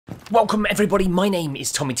Welcome everybody, my name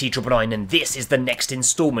is Tommy T999 and this is the next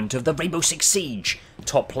installment of the Rainbow Six Siege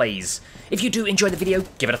Top Plays. If you do enjoy the video,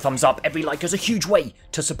 give it a thumbs up. Every like goes a huge way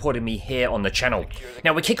to supporting me here on the channel.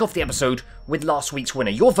 Now we kick off the episode with last week's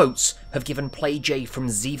winner. Your votes have given Play J from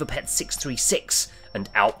ZivaPet636 and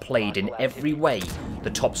outplayed in every way the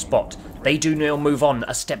top spot. They do now move on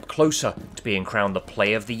a step closer to being crowned the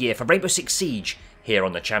Player of the Year for Rainbow Six Siege here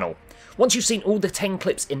on the channel. Once you've seen all the 10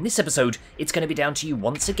 clips in this episode, it's going to be down to you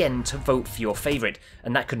once again to vote for your favourite,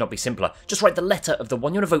 and that could not be simpler. Just write the letter of the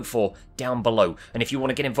one you want to vote for down below, and if you want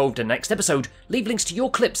to get involved in the next episode, leave links to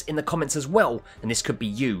your clips in the comments as well, and this could be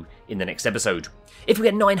you in the next episode. If we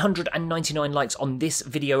get 999 likes on this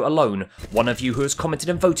video alone, one of you who has commented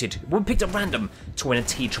and voted will be picked at random to win a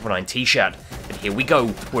T999 t-shirt. And here we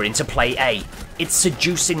go, we're into Play A. It's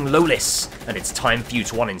Seducing Lolis, and it's time for you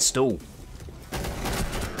to uninstall.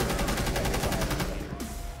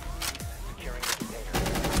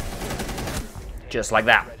 Just like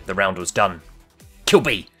that, the round was done. Kill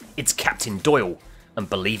B, it's Captain Doyle, and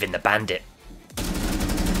believe in the bandit.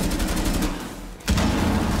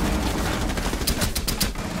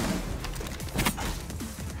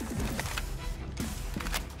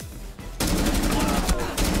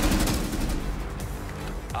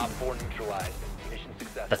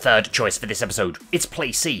 The third choice for this episode, it's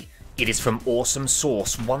Play C. It is from Awesome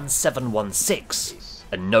Source 1716,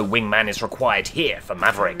 and no wingman is required here for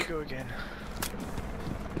Maverick. Here we go again.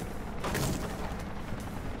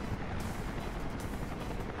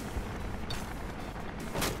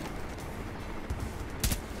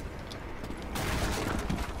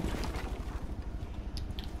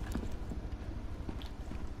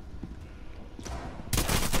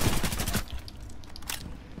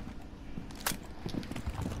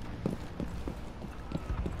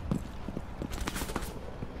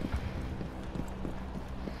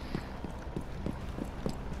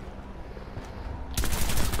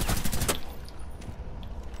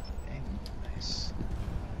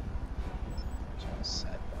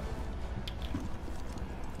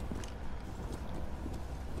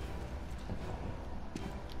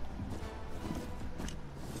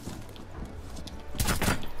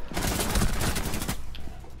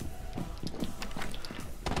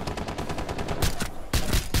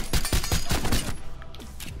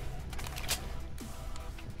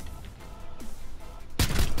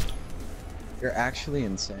 You're actually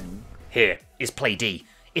insane. Here is Play D.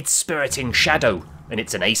 It's Spiriting Shadow, and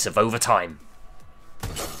it's an ace of overtime.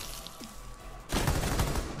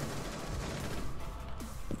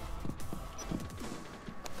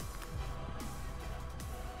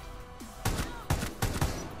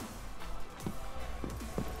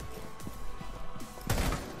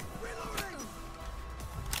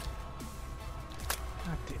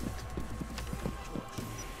 God damn it.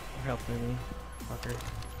 You're helping me, fucker.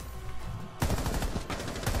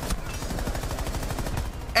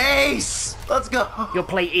 Ace! Let's go! Your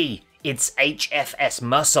Play E. It's HFS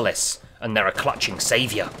Merciless, and they're a clutching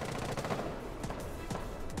saviour.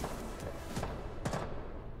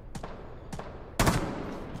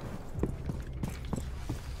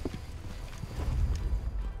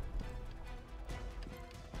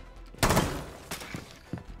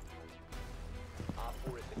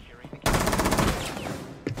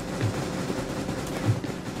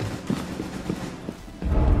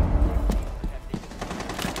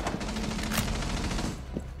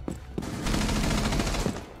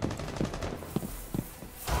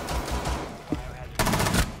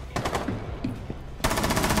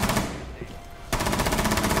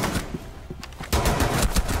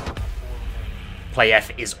 Play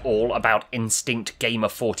F is all about Instinct Gamer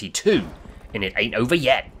 42, and it ain't over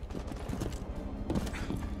yet.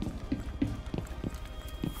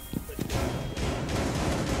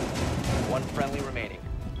 One friendly remaining.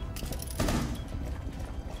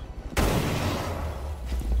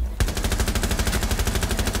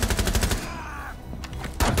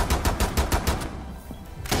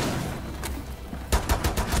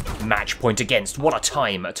 Match point against. What a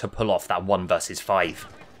time to pull off that 1 versus 5.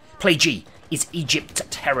 Play G is Egypt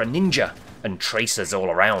Terror Ninja, and tracers all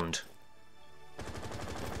around.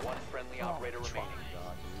 One friendly operator remaining.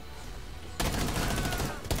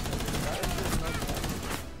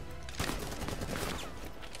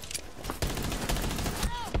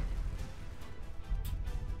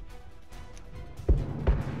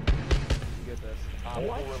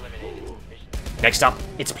 Next up,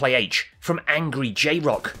 it's Play H from Angry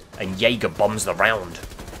J-Rock, and Jaeger bombs the round.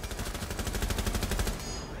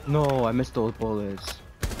 No, I missed those bullets.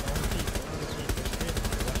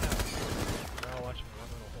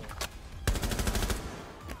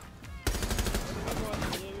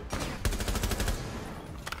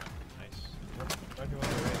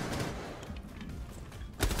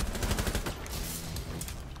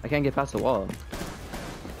 I can't get past the wall.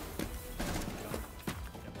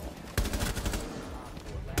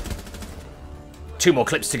 Two more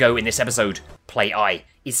clips to go in this episode. Play I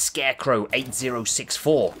is Scarecrow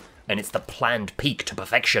 8064, and it's the planned peak to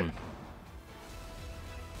perfection.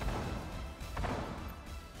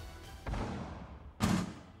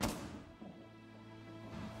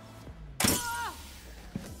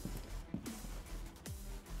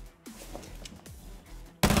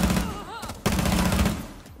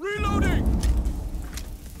 Reloading!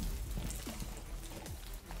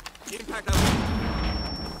 Impact out.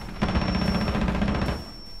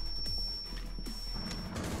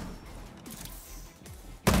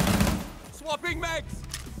 Swapping mags!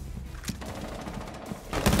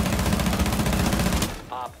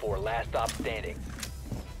 Op 4, last stop standing.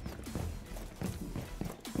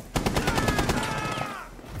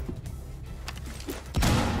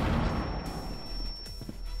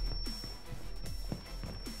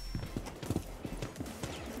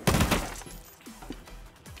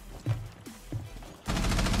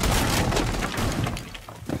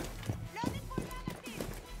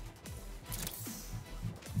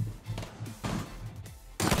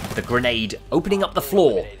 The grenade opening up the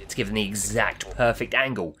floor to give them the exact perfect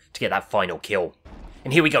angle to get that final kill.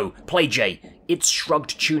 And here we go, play J. It's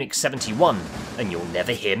Shrugged Tunic 71, and you'll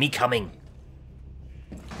never hear me coming.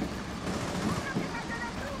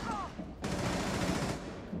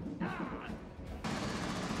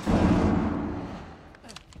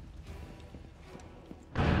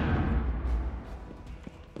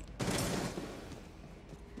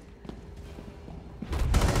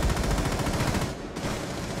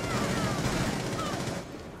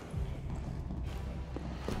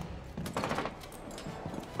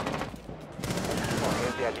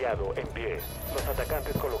 Agente aliado en pie. Los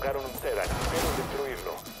atacantes colocaron un Sedac. Deben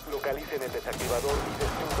destruirlo. Localicen el desactivador y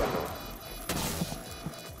destrúyanlo.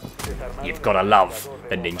 You've gotta love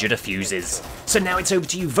the ninja diffuses. So now it's over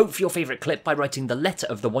to you. Vote for your favourite clip by writing the letter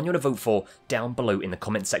of the one you want to vote for down below in the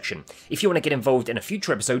comments section. If you want to get involved in a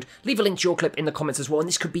future episode, leave a link to your clip in the comments as well, and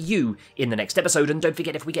this could be you in the next episode. And don't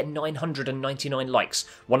forget, if we get 999 likes,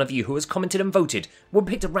 one of you who has commented and voted will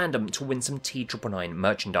be picked at random to win some T999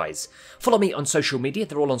 merchandise. Follow me on social media,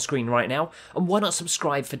 they're all on screen right now, and why not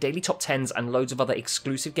subscribe for daily top 10s and loads of other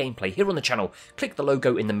exclusive gameplay here on the channel. Click the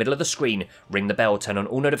logo in the middle of the screen, ring the bell, turn on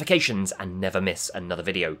all notifications, and never miss another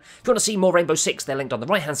video. If you want to see more Rainbow Six, they're linked on the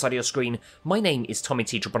right hand side of your screen. My name is Tommy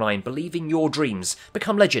T999. Believe in your dreams,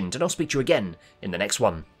 become legend, and I'll speak to you again in the next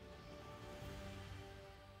one.